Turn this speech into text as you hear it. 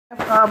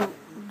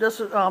This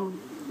is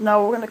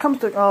now when it comes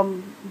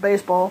to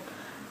baseball,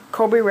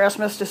 Colby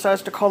Rasmus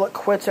decides to call it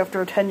quits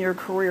after a 10-year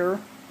career.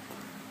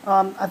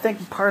 I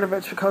think part of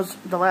it's because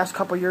the last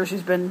couple of years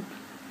he's been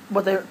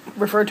what they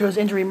refer to as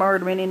injury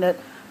marred, meaning that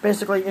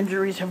basically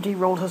injuries have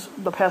derailed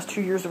the past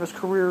 2 years of his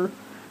career,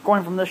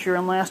 going from this year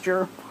and last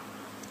year.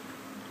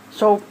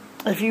 So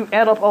if you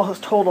add up all his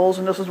totals,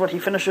 and this is what he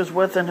finishes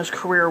with in his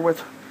career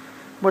with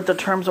the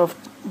terms of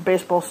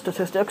baseball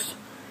statistics.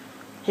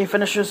 He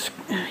finishes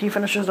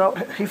out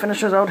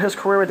his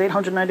career with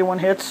 891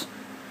 hits,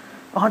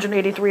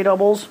 183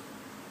 doubles,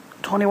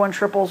 21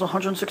 triples,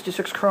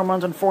 166 home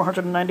runs, and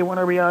 491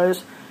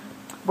 RBIs,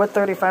 with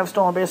 35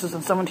 stolen bases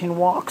and 17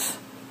 walks.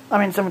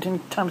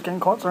 17 times getting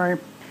caught. Sorry.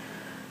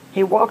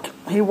 He walked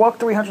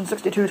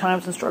 362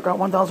 times and struck out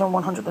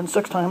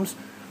 1,106 times.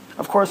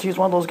 Of course, he's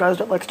one of those guys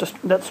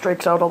that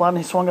strikes out a lot, and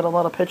he swung at a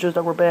lot of pitches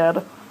that were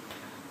bad.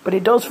 But he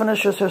does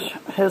finish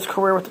his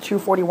career with a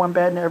 241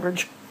 batting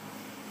average.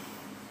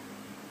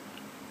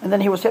 And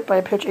then he was hit by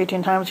a pitch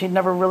 18 times. He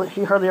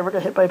hardly ever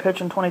got hit by a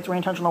pitch, and 23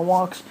 intentional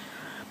walks.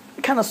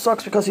 It kind of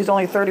sucks because he's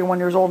only 31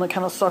 years old, and it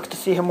kind of sucks to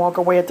see him walk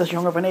away at this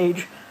young of an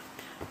age.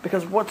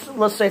 Because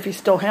let's say if he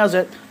still has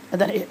it, and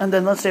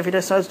then let's say if he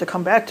decides to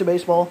come back to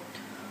baseball.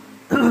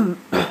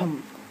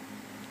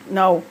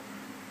 Now,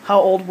 how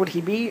old would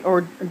he be,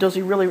 or does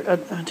he really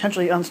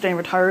potentially stay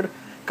retired?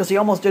 Because he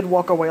almost did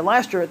walk away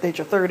last year at the age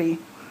of 30,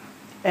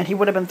 and he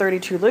would have been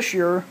 32 this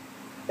year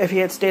if he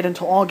had stayed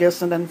until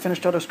August and then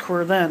finished out his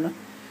career then.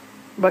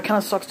 But it kind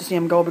of sucks to see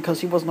him go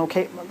because he wasn't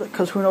okay.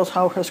 Because who knows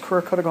how his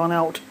career could have gone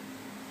out.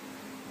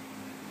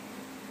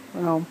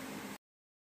 You know.